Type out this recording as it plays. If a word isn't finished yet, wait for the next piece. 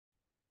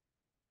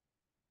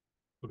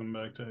Welcome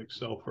back to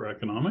Excel for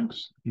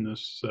Economics. In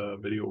this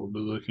video, we'll be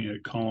looking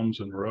at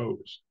columns and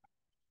rows.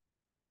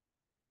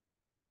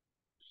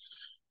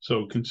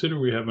 So consider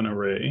we have an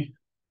array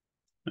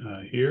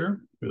here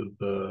with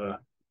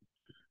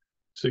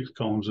 6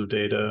 columns of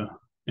data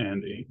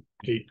and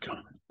eight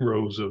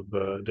rows of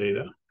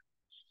data.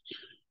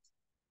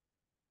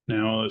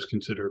 Now let's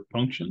consider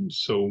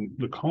functions. So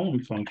the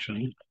column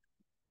function,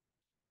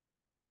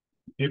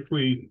 if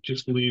we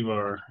just leave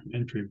our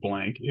entry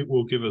blank, it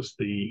will give us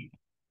the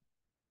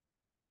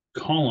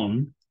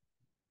column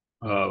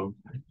of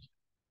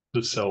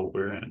the cell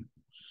we're in.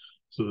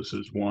 So this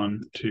is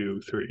 1, 2,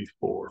 3,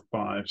 4,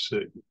 5,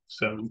 6,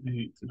 7,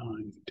 8,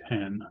 9,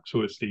 10. So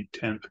it's the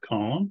 10th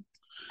column.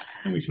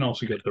 And we can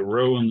also get the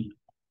row in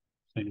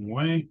the same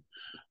way.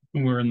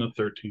 And we're in the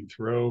 13th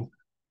row,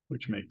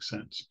 which makes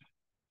sense.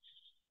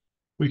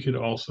 We could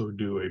also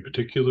do a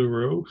particular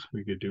row. So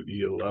we could do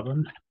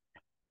E11.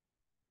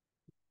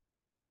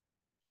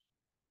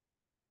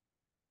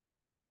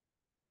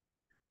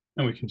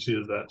 And we can see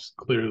that that's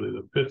clearly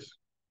the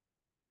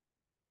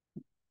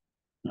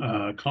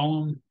 5th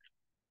column.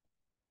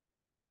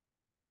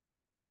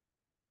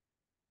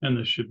 And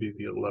this should be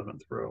the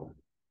 11th row.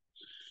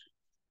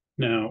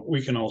 Now,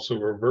 we can also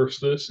reverse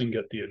this and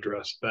get the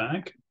address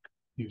back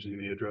using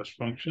the address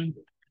function.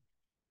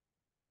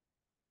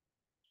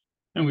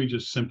 And we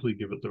just simply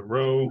give it the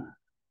row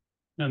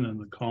and then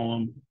the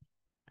column,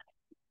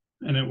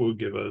 and it will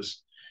give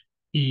us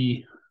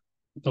E11,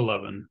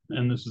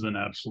 and this is an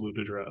absolute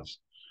address.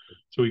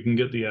 So we can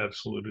get the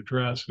absolute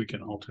address, we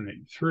can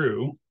alternate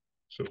through.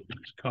 So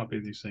let's copy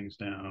these things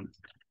down.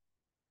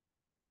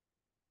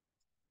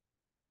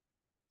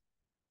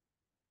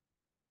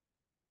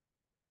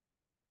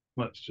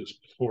 Let's just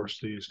force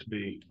these to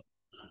be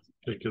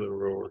particular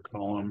row or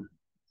column.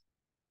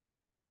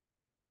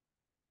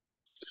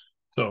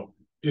 So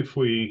if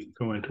we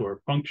go into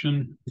our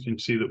function, we can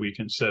see that we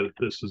can set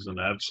this as an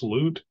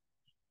absolute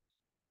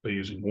by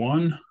using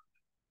 1.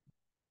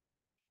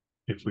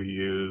 If we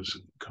use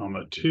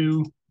comma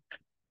 2,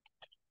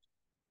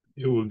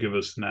 it will give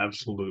us an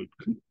absolute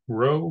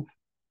row.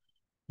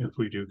 If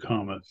we do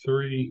comma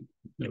 3,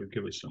 it would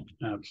give us an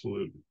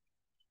absolute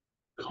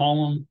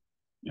column.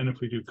 And if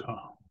we do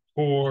comma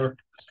 4,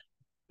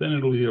 then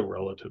it'll be a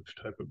relative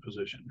type of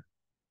position.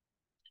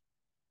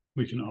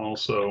 We can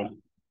also,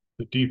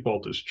 the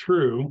default is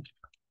true,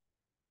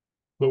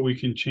 but we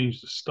can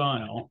change the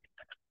style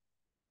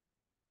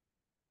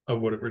of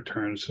what it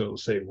returns. So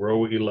say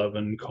row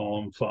 11,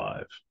 column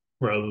 5,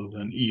 rather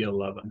than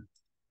E11.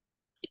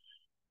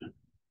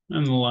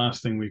 And the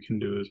last thing we can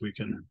do is we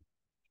can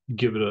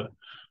give it a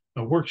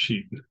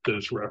worksheet that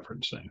it's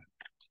referencing.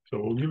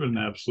 So we'll give it an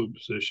absolute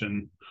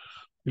position.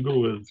 We go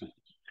with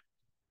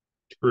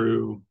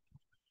true,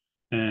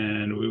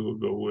 and we will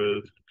go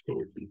with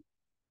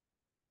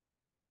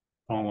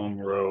column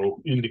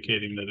row,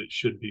 indicating that it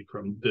should be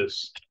from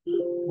this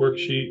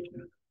worksheet.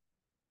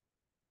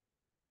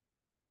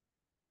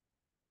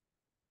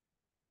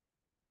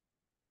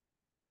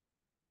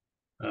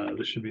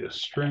 This should be a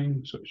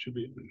string, so it should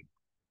be in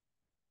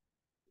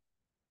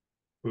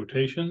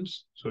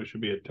quotations, so it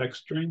should be a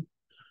text string.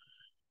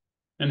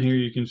 And here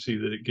you can see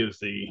that it gives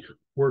the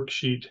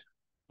worksheet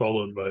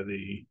followed by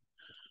the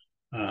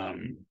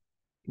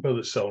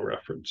cell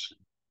reference.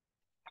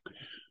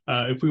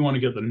 If we want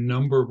to get the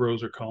number of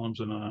rows or columns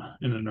in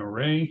an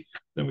array,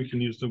 then we can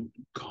use the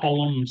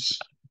columns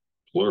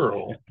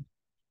plural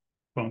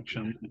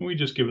function, and we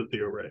just give it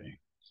the array.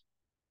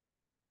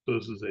 So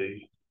this is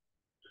a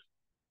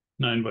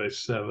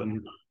 9x7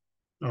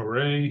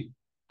 array,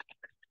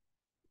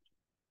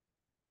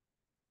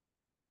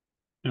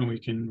 and we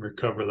can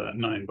recover that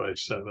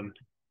 9x7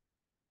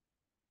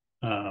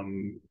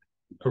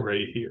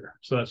 array here.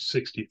 So that's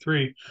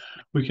 63.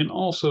 We can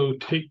also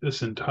take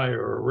this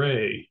entire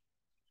array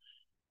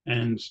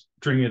and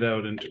string it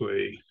out into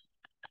a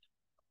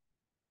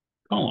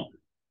column.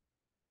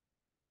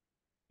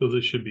 So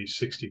this should be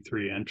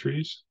 63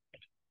 entries.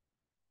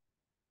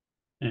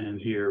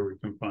 And here we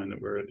can find that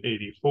we're at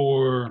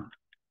 84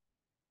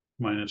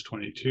 minus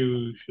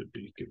 22 should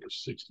be give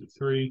us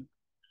 63.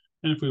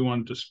 And if we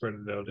wanted to spread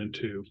it out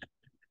into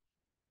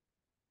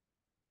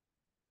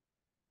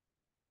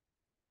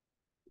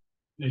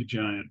a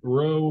giant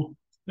row,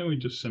 then we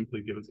just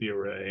simply give it the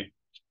array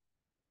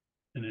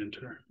and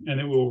enter, and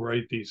it will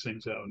write these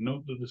things out.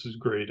 Note that this is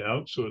grayed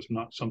out, so it's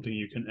not something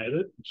you can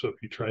edit. So if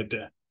you tried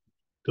to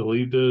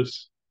delete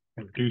this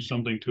or do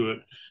something to it,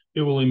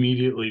 it will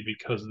immediately,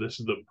 because this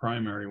is the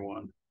primary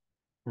one,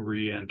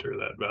 re-enter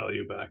that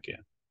value back in.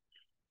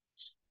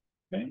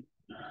 Okay.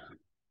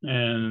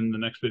 And in the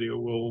next video,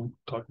 we'll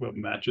talk about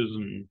matches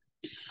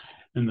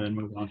and then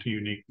move on to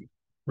unique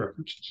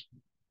references.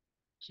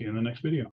 See you in the next video.